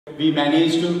We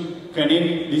managed to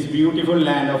connect this beautiful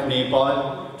land of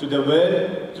Nepal to the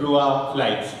world through our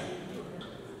flights.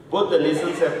 Both the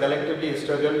nations have collectively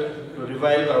struggled to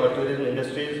revive our tourism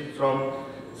industries from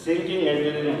sinking and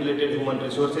tourism-related human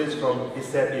resources from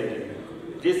disappearing.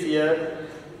 This year,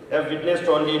 have witnessed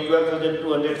only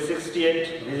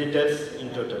 12,268 visitors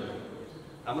in total.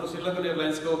 हाम्रो Sri Lankan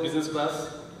airlines को business class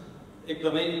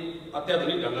एकदमै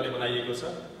अत्याधुनिक ढंगले बनाइएको छ।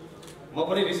 म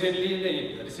पनि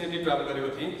recently travel गरेको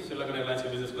थिएँ श्रीलङ्कन एयरलाइन्स को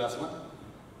बिजनेस क्लासमा।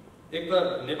 एक त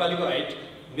नेपालीको हाइट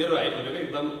मेरो हाइट भनेको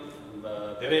एकदम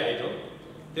धेरै हाइट हो।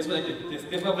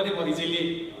 त्यसमा पनि म इजिली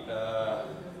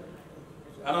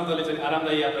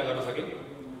आरामदायी यात्रा गर्न सके।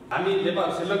 हामी नेपाल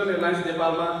श्रीलङ्कन एयरलाइन्स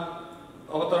नेपालमा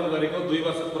अवतरण गरेको 2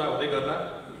 वर्ष पूरा हुँदै गर्दा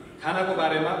खानाको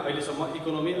बारेमा अहिलेसम्म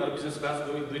इकोनोमी र बिजनेस क्लास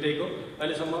दुईटैको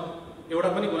अहिलेसम्म एउटा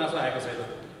पनि गुनासो आएको छैन।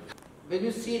 When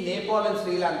you see Nepal and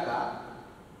Sri Lanka,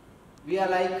 we are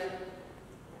like,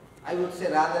 I would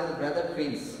say, rather than brother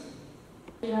twins.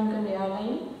 Srilankan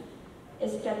Airlines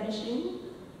establishing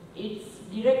its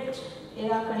direct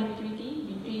air connectivity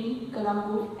between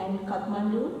Colombo and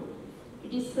Kathmandu.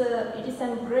 It is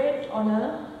a great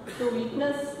honor to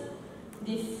witness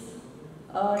this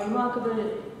remarkable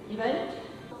event,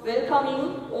 welcoming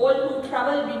all who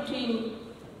travel between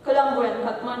Colombo and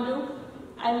Kathmandu,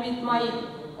 and with my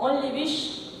only wish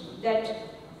that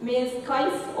may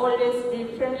skies always be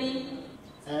friendly.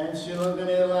 And Srilankan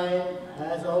Airlines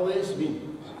has always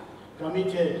been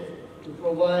committed to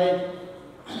provide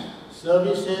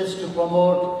services to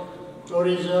promote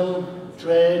tourism,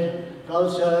 trade,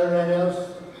 culture,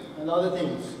 and other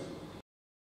things.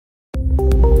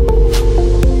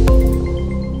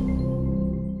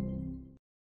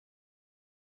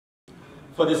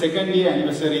 For the second-year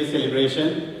anniversary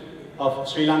celebration of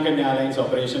Sri Lankan Airlines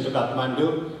operation to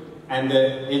Kathmandu and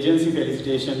the agency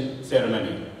felicitation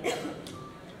ceremony.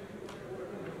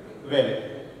 Well,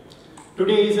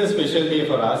 today is a special day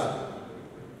for us.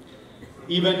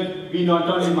 Even we not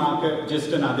only mark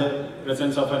just another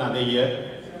presence of another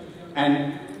year,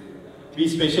 and we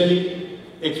specially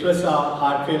express our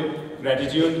heartfelt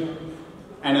gratitude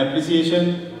and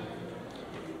appreciation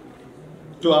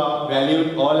to all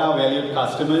our valued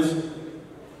customers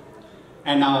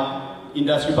and our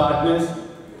industry partners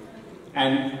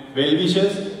and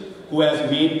well-wishers who has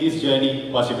made this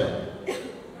journey possible.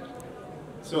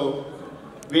 So,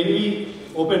 when we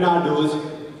open our doors,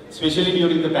 especially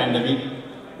during the pandemic,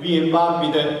 we embark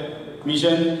with a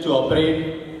mission to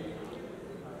operate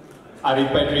our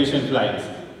repatriation flights.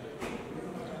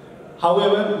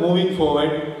 However, moving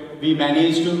forward, we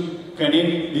managed to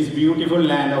connect this beautiful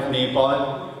land of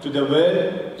Nepal to the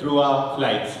world through our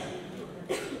flights.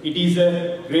 It is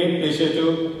a great pleasure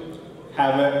to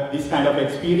have this kind of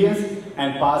experience,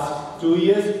 and past 2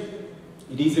 years,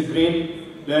 it is a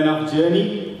great learn of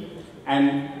journey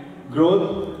and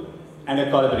growth and a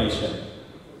collaboration.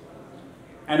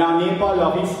 And our Nepal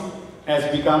office has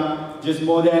become just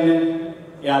more than an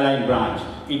airline branch.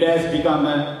 It has become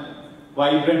a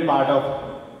vibrant part of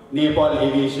Nepal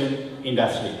aviation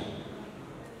industry.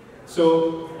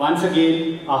 So once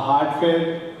again, a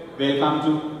heartfelt welcome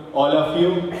to all of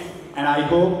you, and I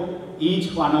hope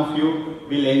each one of you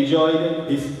will enjoy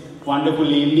this wonderful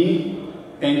evening.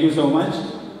 Thank you so much.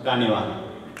 Dhanyawad.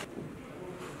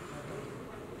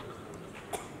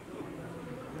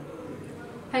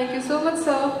 Thank you so much,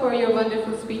 sir, for your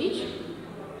wonderful speech.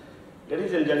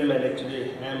 Ladies and gentlemen,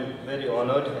 actually, I am very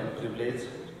honored and privileged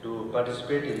to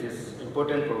participate in this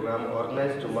important program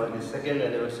organized to mark the second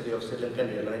anniversary of Srilankan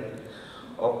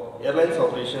Airlines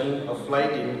operation of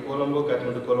flight in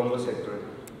Colombo sector.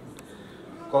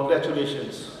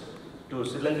 Congratulations to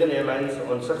Srilankan Airlines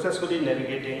on successfully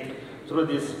navigating through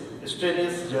this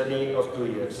strenuous journey of 2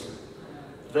 years.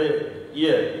 The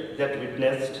year that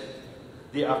witnessed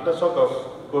the aftershock of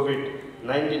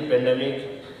COVID-19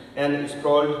 pandemic and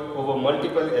sprawled over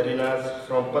multiple arenas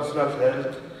from personal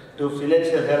health to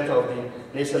financial health of the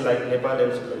nation like Nepal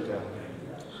and Sri Lanka.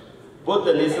 Both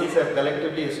the nations have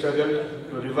collectively struggled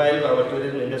to revive our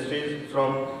tourism industries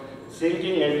from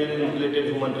sinking and tourism-related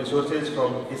human resources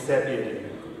from disappearing.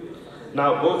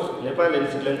 Now both Nepal and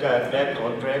Sri Lanka are back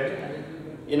on track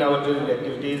in our tourism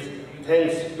activities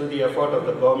thanks to the effort of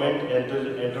the government and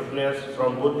entrepreneurs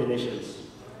from both the nations.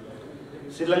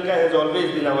 Sri Lanka has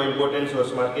always been our important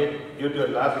source market due to a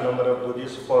large number of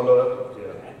Buddhist followers there.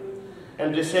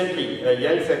 And recently, a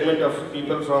young segment of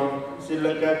people from Sri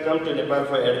Lanka come to Nepal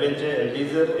for adventure and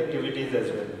leisure activities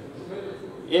as well.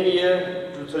 In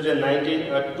year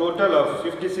 2019, a total of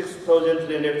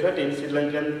 56,313 Sri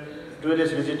Lankan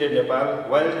tourists visited Nepal,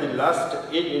 while in last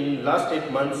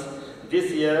 8 months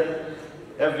this year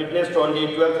have witnessed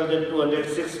only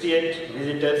 12,268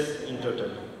 visitors in total.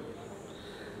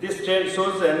 This trend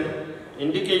shows an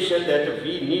indication that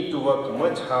we need to work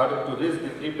much harder to reach the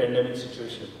pre-pandemic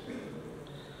situation.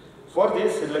 For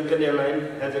this, Sri Lankan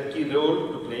Airlines has a key role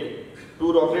to play.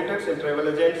 Tour operators and travel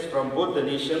agents from both the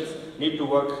nations need to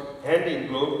work hand in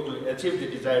glove to achieve the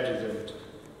desired result.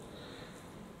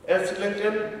 As Sri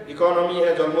Lankan economy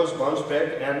has almost bounced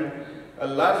back and a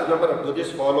large number of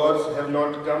Buddhist followers have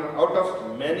not come out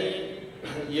of many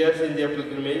years in their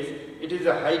pilgrimage, it is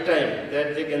a high time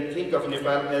that they can think of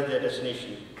Nepal as their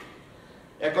destination.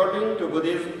 According to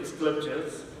Buddhist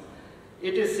scriptures,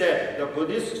 it is said the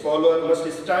Buddhist follower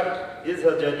must start his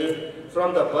journey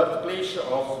from the birthplace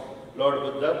of Lord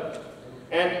Buddha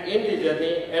and end the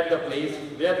journey at the place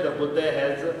where the Buddha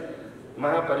has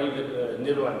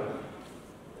Mahaparinirvana.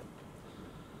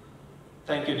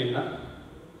 Thank you, Nilna.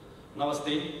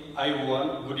 Namaste,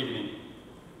 everyone. Good evening.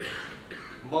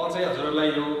 म चाहिँ हजुरहरूलाई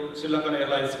यो Sri Lankan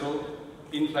एयरलाइन्सको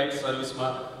in-flight सर्भिसमा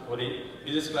हुने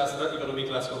business class र economy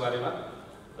क्लासको बारेमा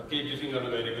केही briefing गर्न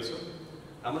गइरहेको छु।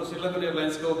 हाम्रो श्रीलङ्कन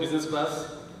एयरलाइन्सको बिजनेस क्लास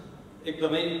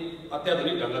एकदमै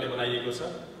अत्याधुनिक ढङ्गले बनाइएको छ।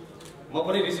 म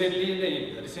पनि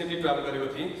रिसेन्टली ट्राभल गरेको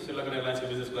थिएँ श्रीलङ्कन एयरलाइन्सको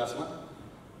बिजनेस क्लासमा।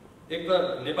 एक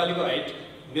त नेपालीको हाइट,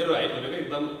 मेरो हाइट भनेको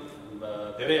एकदम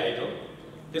धेरै हाइट हो।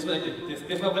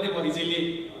 त्यसमा पनि म इजिली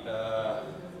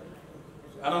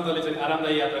आनन्दले चाहिँ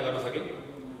आरामदायी यात्रा गर्न सकेँ।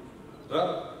 र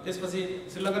त्यसपछि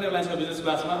श्रीलङ्कन एयरलाइन्सको बिजनेस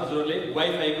क्लासमा हजुरहरूले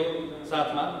वाइफाईको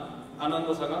साथमा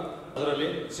आनन्दसँग हजुरहरूले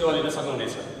सेवा लिन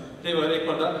सक्नुहुनेछ। त्यही भएर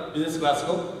एकपल्ट बिजनेस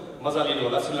क्लासको मजा लिनु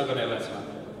होला श्रीलङ्कन एयरलाइन्समा।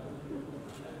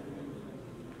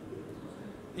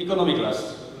 इकोनोमी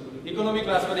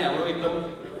क्लास पनि हाम्रो एकदम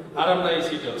आरामदायी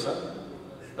सिटहरू छ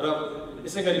र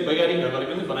यसै गरी वैज्ञानिक ढङ्गले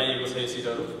पनि बनाइएको छ यो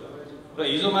सिटहरू। र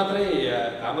हिजो मात्रै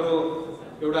हाम्रो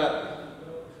एउटा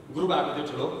ग्रुप आएको थियो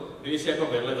ठुलो, यो एसिया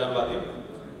कप हेर्न जानुभएको थियो।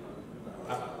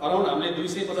 अराउन्ड हामीले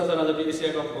 250 जना जति एसिया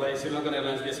कपलाई श्रीलङ्कन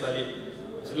एयरलाइन्स यसपालि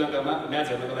श्रीलङ्कामा म्याच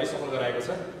हेर्नको लागि सफल गराएको छ।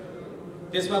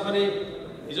 त्यसमा पनि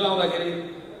हिजो आउँदाखेरि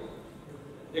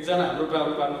एकजना हाम्रो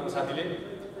ट्राभल पार्टनरको साथीले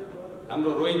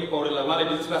हाम्रो रोहित पौडेललाई, उहाँले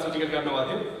बिजनेस क्लासमा टिकट काट्नु भएको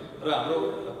थियो र हाम्रो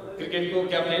क्रिकेटको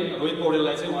क्याप्टेन रोहित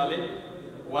पौडेललाई चाहिँ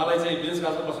उहाँलाई चाहिँ बिजनेस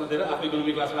क्लासमा बस्नु दिएर आफू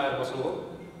इकोनोमी क्लासमा आएर बस्नु हो।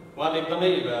 उहाँले एकदमै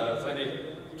चाहिँ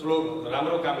ठुलो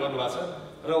राम्रो काम गर्नुभएको छ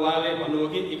र उहाँले भन्नुभयो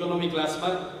कि इकोनोमी क्लासमा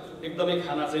एकदमै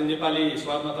खाना चाहिँ नेपाली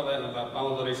स्वादमा तपाईँ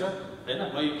पाउँदो रहेछ हैन।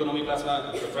 म इकोनोमी क्लासमा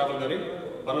ट्राभल गरेँ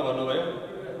भनेर भन्नुभयो।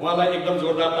 उहाँलाई एकदम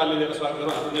जोरदार ताली दिएर स्वागत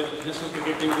गरौँ। हाम्रो नेसनल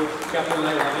क्रिकेट टिमको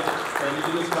क्याप्टेनलाई उहाँले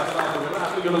बिजनेस क्लासमा अफर गरेर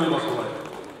आफू इकोनोमी बस्नुभयो।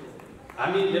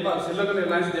 हामी नेपाल श्रीलङ्कन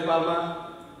एयरलाइन्स नेपालमा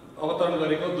अवतरण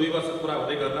गरेको 2 वर्ष पुरा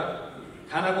हुँदै गर्दा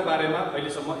खानाको बारेमा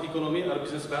अहिलेसम्म इकोनोमी र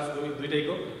बिजनेस क्लास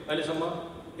दुईटैको अहिलेसम्म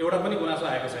एउटा पनि गुनासो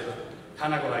आएको छैन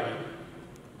खानाको लागि।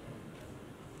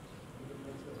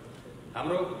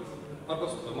 हाम्रो अर्को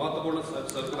महत्त्वपूर्ण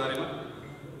सर्भिसको बारेमा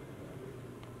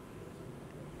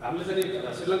हामीले चाहिँ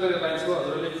श्रीलङ्कन एयरलाइन्सको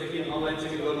हजुरहरूले check in online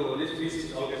check in गर्नुभयो भने फ्री सिट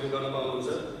अलोकेसन गर्न पाउनुहुन्छ।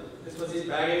 त्यसपछि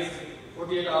ब्यागेज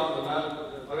 48 आवर्सभन्दा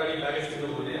अगाडि ब्यागेज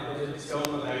किन्नुभयो भने हाम्रो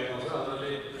डिस्काउन्टमा ब्यागेज आउँछ।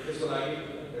 हजुरहरूले त्यसको लागि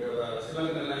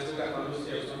श्रीलङ्कन एयरलाइन्सको काठमाडौँ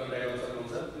स्टेसनमा कन्ट्याक्ट गर्न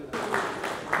सक्नुहुन्छ।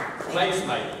 फ्लाइ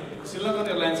स्माइल श्रीलङ्कन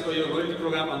एयरलाइन्सको यो रोयल्टी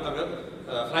प्रोग्राम अन्तर्गत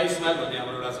फ्लाइ स्माइल भन्ने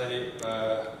हाम्रो एउटा चाहिँ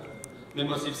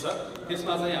मेम्बरसिप छ।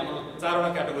 त्यसमा चाहिँ हाम्रो 4वटा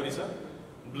क्याटेगोरी छ,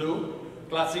 ब्लू,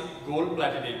 क्लासिक, गोल्ड,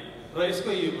 प्लाटिनियम। र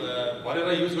यसको भरेर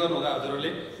युज गर्नुहुँदा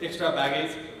हजुरहरूले extra baggage,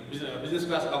 business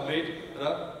class upgrade र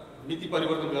नीति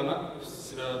परिवर्तन गर्न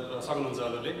सक्नुहुन्छ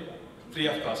हजुरहरूले free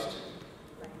of cost.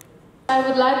 I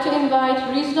would like to invite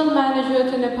Regional Manager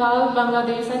to Nepal,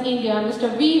 Bangladesh and India, Mr.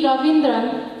 V.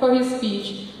 Ravindran for his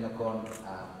speech.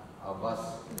 Our bus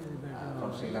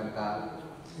from Sri Lanka,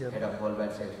 head of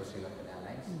worldwide sales for Srilankan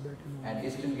Airlines, and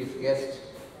distinguished guests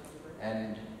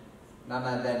and none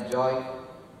other than Joy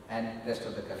and rest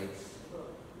of the colleagues.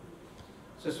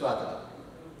 Suswata.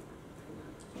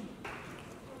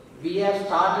 We have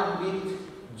started with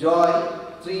Joy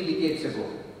 3 decades ago.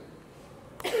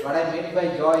 What I meant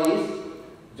by joy is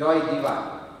joy divine.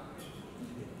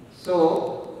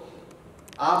 So,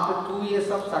 after 2 years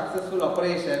of successful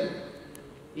operation,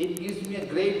 it gives me a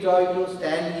great joy to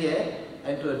stand here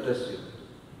and to address you.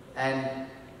 And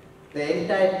the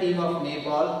entire team of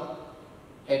Nepal,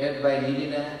 headed by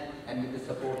Nilina and with the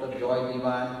support of Joy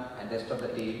Divan and rest of the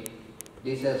team,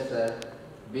 deserves a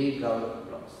big round of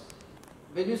applause.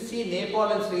 When you see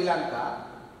Nepal and Sri Lanka,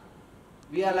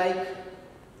 we are like,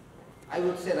 I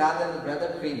would say, rather than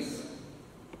brother twins.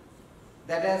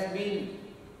 That has been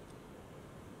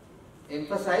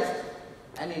emphasized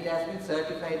and it has been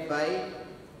certified by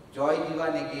Joy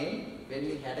Divan again when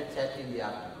we had a chat in the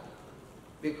afternoon.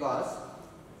 Because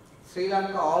Sri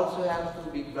Lanka also has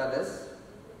 2 big brothers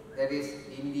that is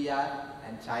India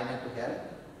and China to help.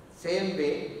 Same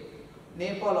way,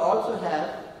 Nepal also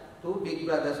have two big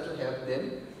brothers to help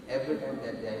them every time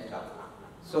that they are in trouble.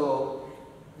 So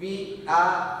we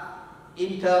are,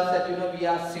 in terms that we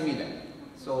are similar.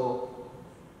 So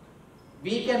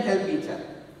we can help each other.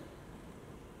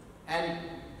 And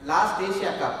last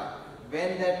Asia Cup,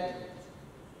 when that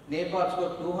Nepal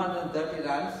scored 230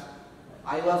 runs,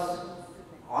 I was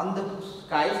on the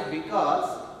skies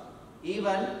because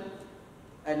even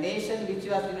a nation which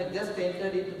was just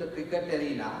entered into the cricket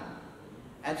arena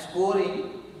and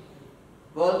scoring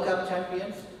World Cup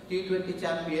champions, T20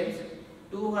 champions,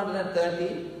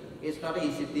 230 is not an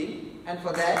easy thing, and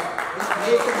for that this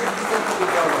nation is difficult to be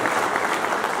governed.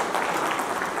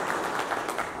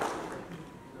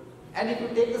 And if you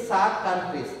take the SAARC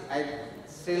countries like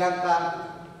Sri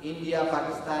Lanka, India,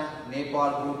 Pakistan,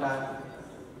 Nepal, Bhutan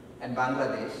and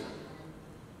Bangladesh,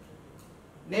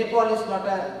 Nepal is not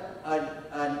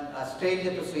a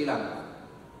stranger to Sri Lanka.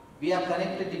 We are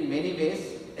connected in many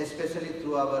ways, especially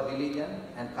through our religion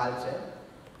and culture.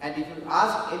 And if you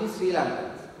ask any Sri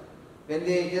Lankans, when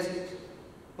they just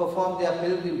perform their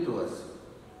pilgrim tours,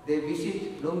 they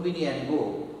visit Lumbini and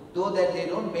go, though that they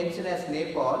don't mention as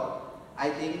Nepal, I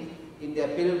think in their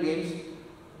pilgrims,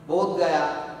 both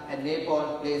Gaya and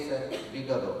Nepal plays a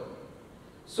bigger role.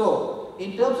 So,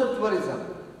 in terms of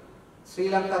tourism, Sri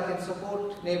Lanka can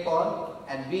support Nepal,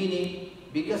 and we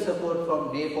need bigger support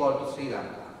from Nepal to Sri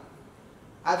Lanka.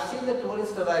 I've seen the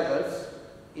tourist arrivals,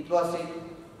 it was in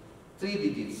 3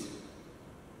 digits.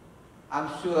 I'm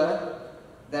sure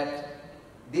that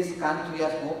this country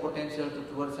has more potential to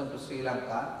tourism to Sri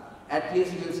Lanka. At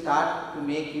least we'll start to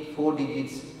make it 4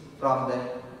 digits from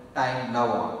the time now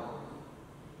on.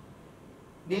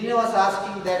 Nina was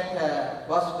asking that,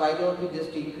 boss, why don't we just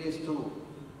increase to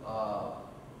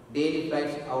daily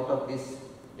flights out of these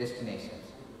destinations?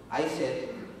 I said,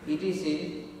 it is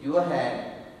in your hand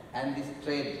and this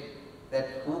trade that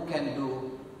who can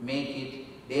do, make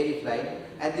it daily flight.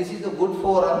 And this is a good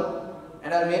forum,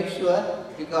 and I'll make sure,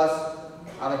 because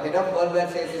our head of World Wide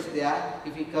Sales is there,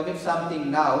 if he commits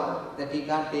something now, that he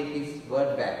can't take his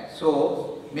word back.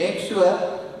 So make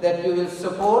sure that you will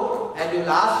support and you will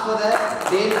ask for the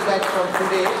daily flight from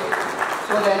today,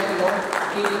 so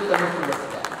that he will commit to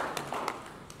that.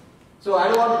 So I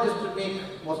don't want just to make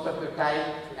most of your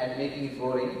time and making it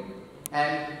boring.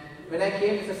 And when I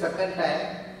came the second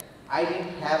time, I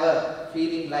didn't have a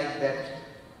feeling like that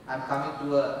I'm coming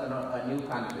to a new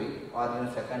country or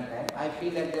second time. I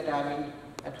feel like that I'm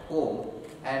at home,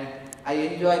 and I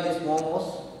enjoy these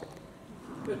momos.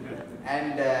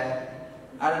 And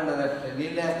I don't know that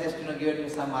Nila has just given me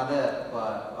some other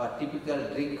typical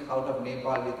drink out of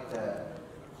Nepal with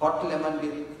hot lemon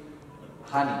with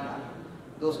honey.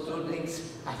 Those 2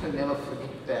 drinks I will never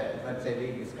forget once I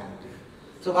leave this country.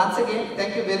 So once again,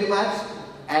 thank you very much,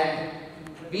 and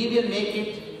we will make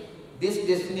it, this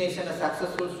destination, a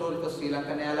successful story for Sri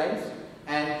Lankan Airlines,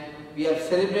 and we have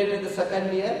celebrated the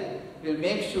 2nd year. We will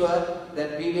make sure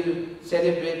that we will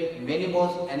celebrate many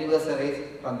more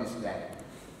anniversaries from this land.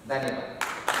 Dhanyavad.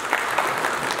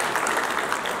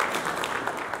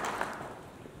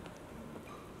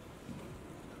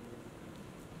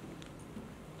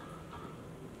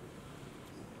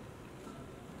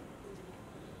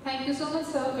 Thank you so much,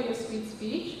 sir, for your sweet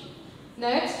speech.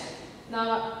 Next,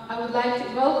 now I would like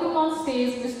to welcome on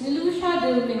stage Ms. Nilusha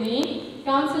Dilmini,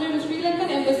 Counselor to Sri Lankan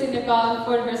Embassy in Nepal,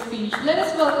 for her speech. Let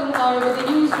us welcome her with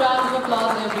a huge round of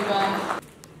applause, everyone.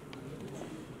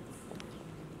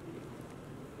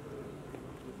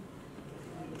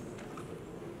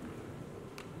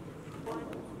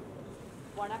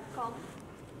 Vanakkam,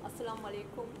 Assalamu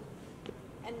alaikum,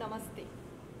 and Namaste.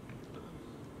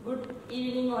 Good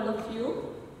evening, all of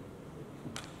you.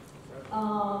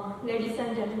 Ladies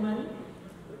and gentlemen,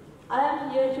 I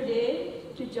am here today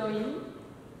to join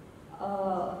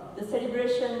the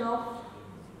celebration of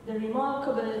the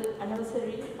remarkable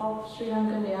anniversary of Sri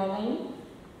Lankan Airlines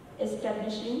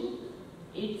establishing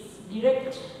its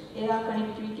direct air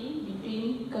connectivity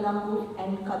between Colombo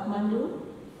and Kathmandu.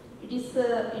 It is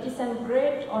a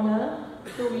great honor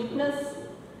to witness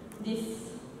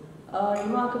this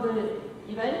remarkable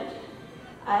event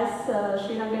as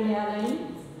Sri Lankan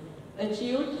Airlines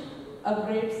achieved a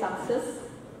great success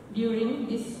during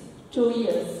these 2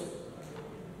 years.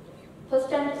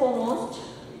 First and foremost,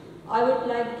 I would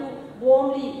like to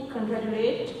warmly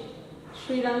congratulate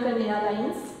Sri Lankan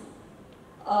Airlines,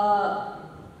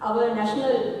 our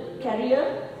national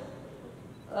carrier,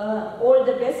 all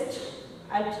the best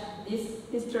at this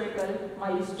historical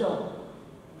milestone.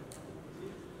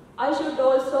 I should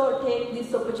also take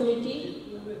this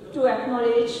opportunity to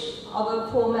acknowledge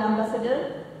our former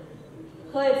ambassador,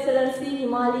 Her Excellency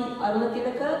Himali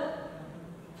Arunatilaka,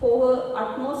 for her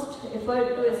utmost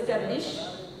effort to establish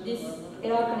this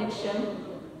air connection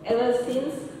ever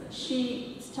since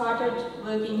she started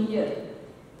working here.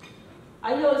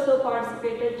 I also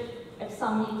participated at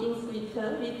some meetings with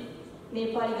her with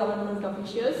Nepali government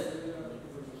officials.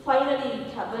 Finally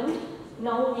it happened.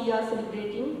 Now we are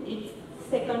celebrating its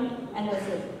 2nd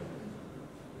anniversary.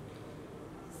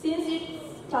 Since its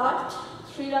start,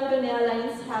 Srilankan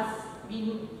Airlines has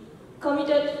been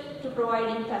committed to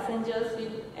providing passengers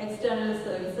with external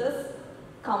services,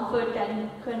 comfort and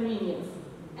convenience,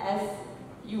 as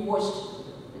you watched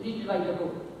a little while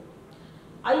ago.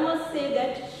 I must say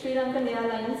that Srilankan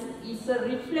Airlines is a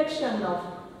reflection of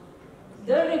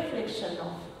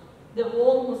the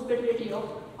warm hospitality of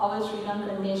our Sri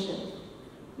Lankan nation.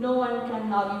 No one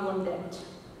can argue on that.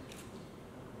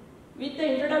 With the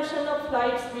introduction of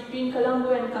flights between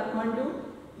Colombo and Kathmandu,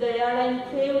 the airline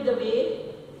paved the way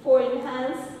for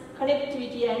enhanced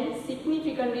connectivity and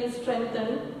significantly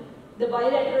strengthened the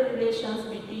bilateral relations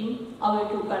between our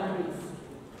two countries.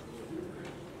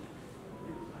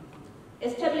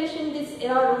 Establishing this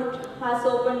air route has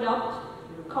opened up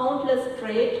countless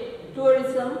trade,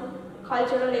 tourism,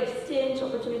 cultural exchange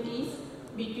opportunities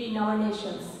between our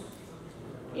nations.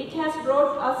 It has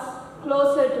brought us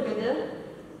closer together,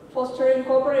 fostering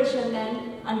cooperation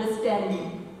and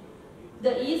understanding.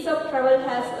 The ease of travel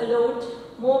has allowed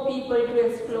more people to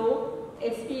explore,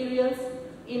 experience,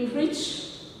 enrich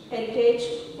heritage,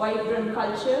 vibrant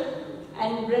culture,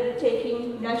 and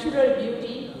breathtaking natural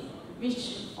beauty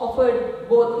which offered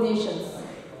both nations.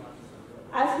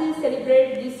 As we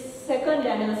celebrate this 2nd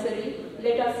anniversary,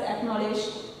 let us acknowledge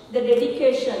the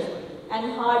dedication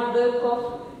and hard work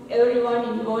of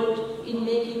everyone involved in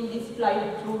making this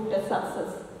flight route a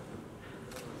success.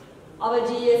 Our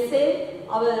GSA,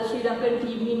 our Sri Lankan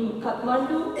team in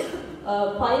Kathmandu,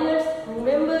 pilots, crew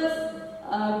members,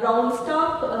 ground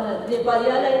staff, Nepal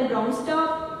Airline ground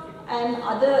staff, and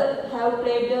others have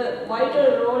played a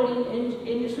vital role in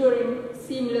ensuring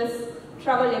seamless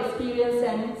travel experience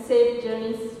and safe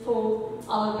journeys for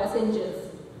our passengers.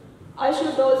 I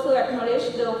should also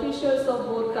acknowledge the officials of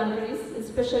both countries,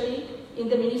 especially in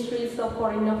the Ministries of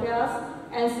Foreign Affairs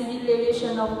and Civil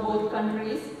Aviation of both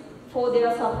countries, for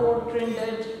their support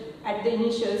rendered at the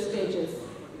initial stages.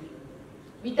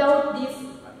 Without this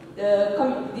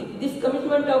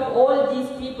commitment of all these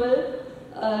people,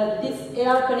 this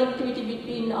air connectivity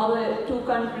between our two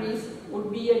countries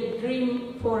would be a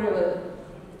dream forever.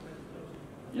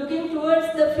 Looking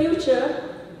towards the future,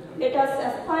 let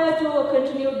us aspire to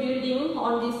continue building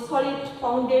on this solid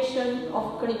foundation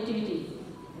of connectivity.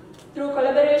 Through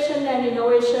collaboration and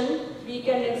innovation, we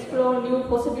can explore new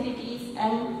possibilities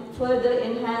and further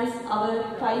enhance our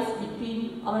ties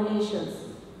between our nations.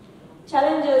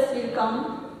 Challenges will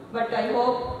come, but I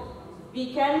hope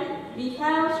we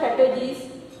have strategies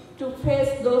to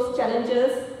face those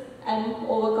challenges and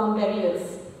overcome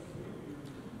barriers.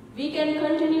 We can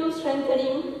continue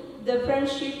strengthening the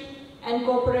friendship and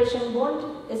cooperation bond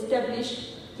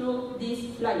established through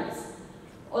these flights.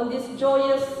 On this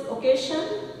joyous occasion,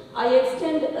 I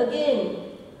extend again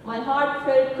my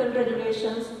heartfelt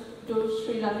congratulations to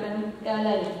Sri Lankan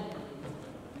Airlines.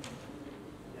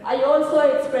 I also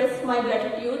express my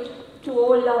gratitude to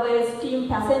all our esteemed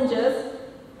passengers.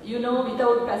 You know,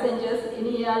 without passengers,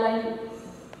 any airline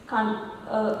can't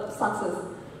success.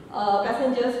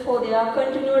 Passengers for their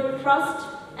continued trust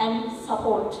and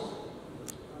support.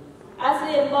 As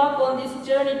we embark on this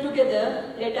journey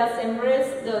together, let us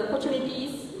embrace the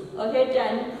opportunities ahead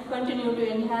and continue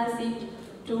to enhance it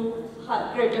to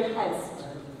greater heights.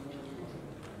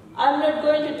 I'm not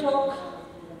going to talk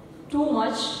too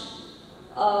much,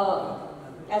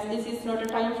 as this is not a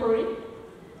time for it.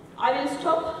 I will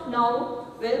stop now,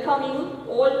 welcoming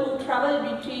all who travel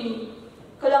between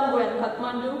Colombo and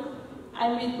Kathmandu,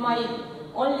 and with my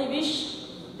only wish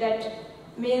that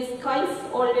may skies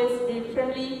always be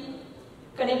friendly,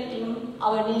 connecting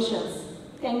our nations.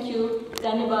 Thank you.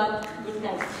 Dhanyabad. Good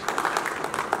night.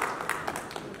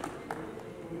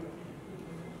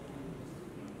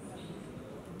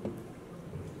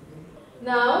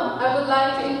 Now, I would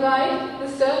like to invite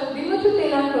Mr. Dimuthu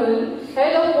Tenakul,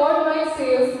 Head of Worldwide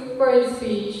Sales, for his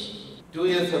speech. 2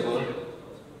 years ago,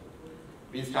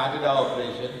 we started our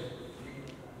operation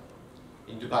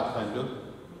into Kathmandu.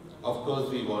 Of course,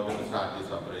 we wanted to start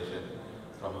this operation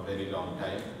from a very long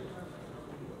time.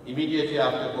 Immediately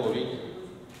after COVID,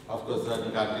 of course,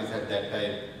 certain countries at that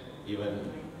time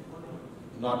even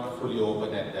not fully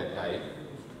open at that time.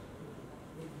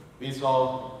 We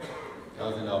saw there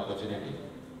was an opportunity.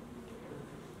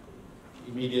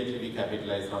 immediately we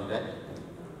capitalized on that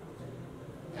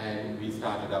and we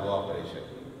started our operation.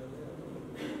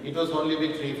 It was only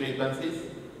with 3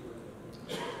 frequencies.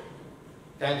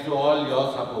 Thanks to all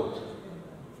your support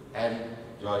and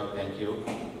Joy, thank you.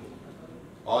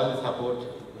 All the support.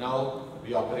 Now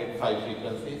we operate 5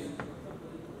 frequencies.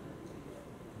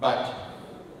 But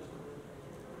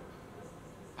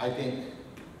I think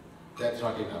that's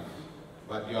not enough.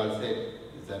 What you all said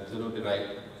is absolutely right.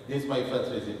 This is my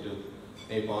first visit to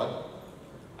Nepal.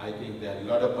 I think there are a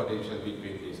lot of potential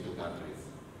between these 2 countries.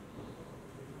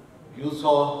 You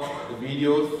saw the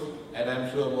videos, and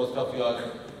I'm sure most of you all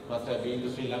must have been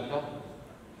to Sri Lanka.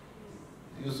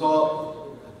 You saw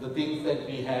the things that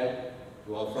we have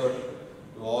to offer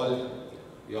to all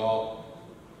your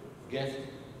guests.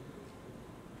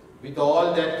 With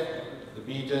all that, the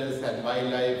beaches and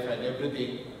wildlife and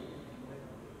everything,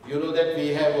 you know that we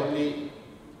have only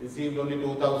received only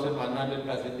 2,100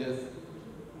 passengers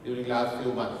during last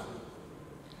few months.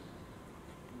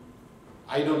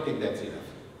 I don't think that's enough.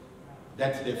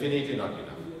 That's definitely not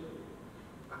enough.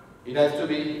 It has to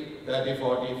be 30,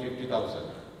 40, 50,000.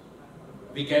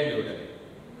 We can do that.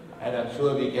 And I'm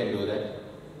sure we can do that.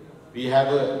 We have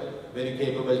a very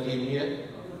capable team here.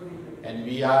 And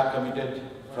we are committed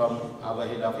from our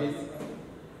head office.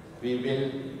 We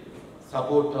will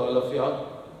support all of you all.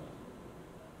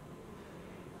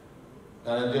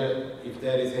 And if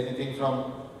there is anything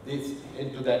from this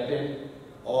end to that end,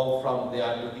 or from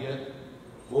there to here,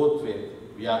 both ways,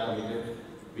 we are committed.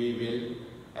 We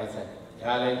will, as an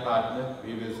airline partner,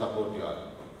 we will support you all.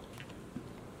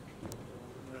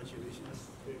 Congratulations.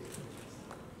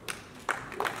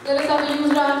 Let us have a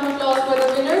huge round of applause for the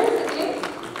winners again.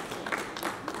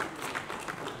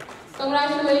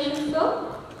 Congratulations, sir.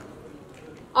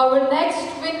 Our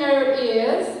next winner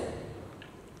is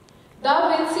Da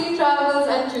Vinci Travels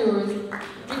and Tours.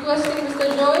 Requesting Mr.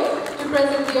 Joy to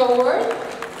present the award.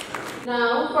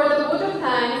 Now, for the vote of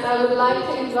thanks, I would like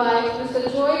to invite Mr.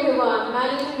 Joy Dewan,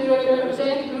 Managing Director of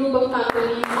 10th Group of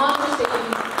Companies, on the stage.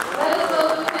 Let us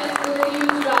welcome him with a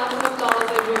huge round of applause,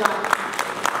 everyone.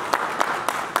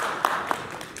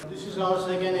 This is our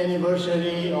 2nd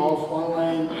anniversary of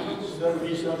online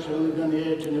service of Srilankan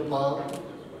Air to Nepal.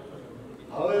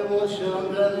 However,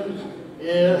 Srilankan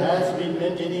Air has been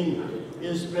maintaining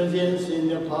its presence in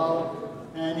Nepal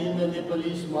and in the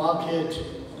Nepalese market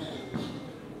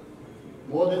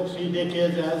more than 3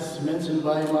 decades, as mentioned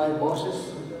by my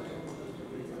bosses.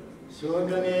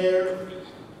 Srilankan Air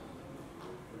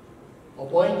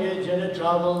appointed Janet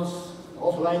Travels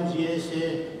offline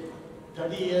GSA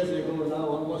 30 years ago, now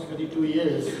almost 32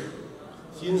 years.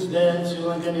 Since then,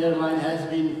 Srilankan Airlines has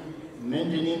been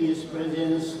maintaining its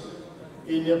presence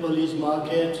in the Nepalese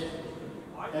market,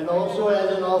 and also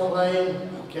as an offline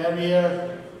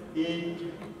carrier, it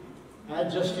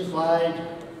had justified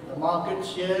the market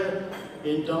share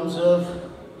in terms of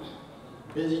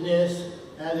business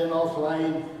as an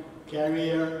offline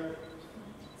carrier.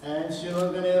 And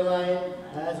Srilankan Airlines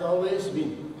has always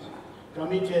been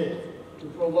committed to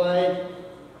provide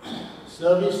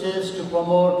services to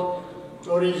promote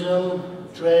tourism,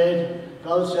 trade,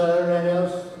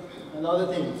 culture, and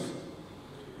other things.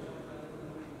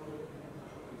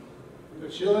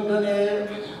 But Srilankan Air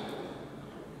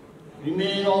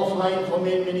remained offline for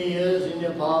many years in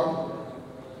Nepal.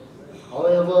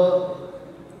 However,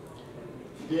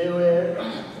 they were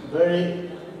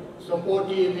very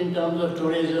supportive in terms of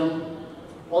tourism.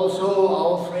 Also,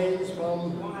 our friends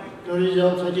from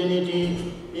tourism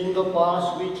fraternity, in the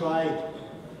past we tried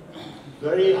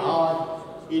very hard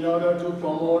in order to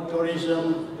promote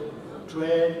tourism,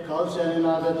 trade, culture and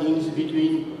other things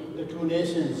between the 2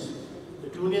 nations. The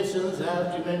 2 nations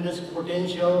have tremendous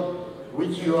potential,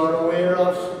 which you are aware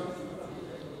of,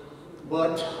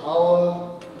 but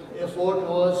our effort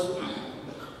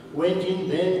went in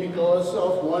vain because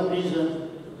of one reason.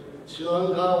 Sri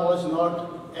Lanka was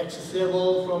not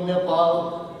accessible from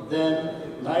Nepal, then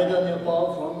neither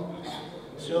Nepal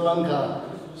from Sri Lanka.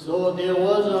 So there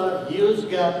was a huge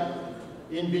gap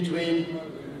in between,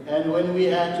 and when we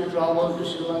had to travel to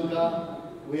Sri Lanka,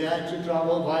 we had to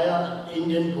travel via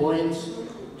Indian points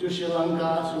to Sri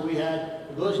Lanka, so we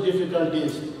had those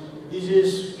difficulties. This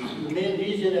is the main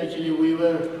reason actually we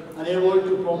were unable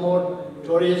to promote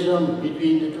tourism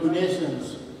between the 2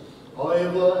 nations.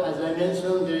 However, as I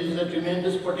mentioned, there is a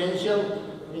tremendous potential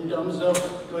in terms of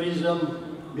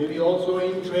tourism, maybe also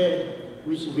in trade,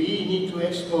 which we need to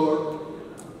explore.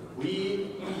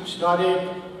 We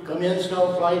commenced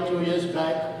our flight 2 years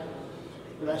back,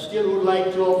 but I still would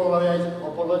like to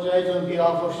apologize on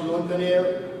behalf of Srilankan Air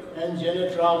and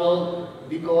Janet Travel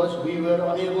because we were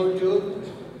unable to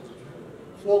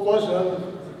focus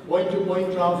on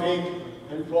point-to-point traffic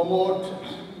and promote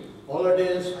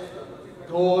holidays,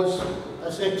 tours,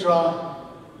 etc.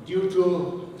 due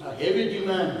to a heavy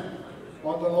demand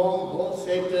on the long-haul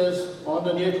sectors on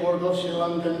the network of Sri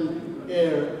Lankan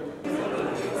Air.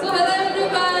 So hello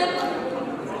everyone!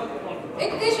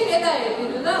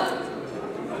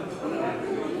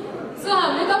 So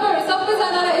हामीले तपाईहरु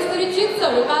सबैजनालाई यसरी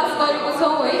चिट्सहरु पास गरेको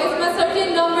छौं है यसमा certain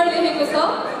number लेखेको छ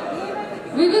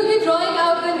We will be drawing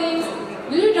out the names.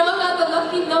 We will draw out the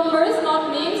lucky numbers,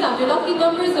 not names. हामीले lucky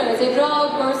numbers हरु चाहिँ draw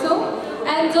out गर्छौं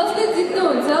and जसले जित्नु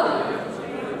हुन्छ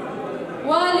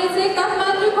उहाँले चाहिँ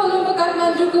काठमाडौँ कोलम्बो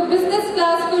काठमाडौँको बिजनेस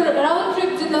क्लासको राउन्ड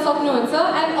ट्रिप जित्न सक्नुहुन्छ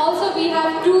and also we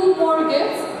have 2 more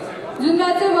gifts. जुनमा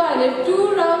चाहिँ उहाँले 2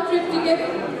 round trip ticket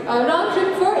round trip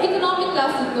फर इकोनोमिक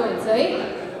क्लास जित्नुहुन्छ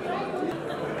है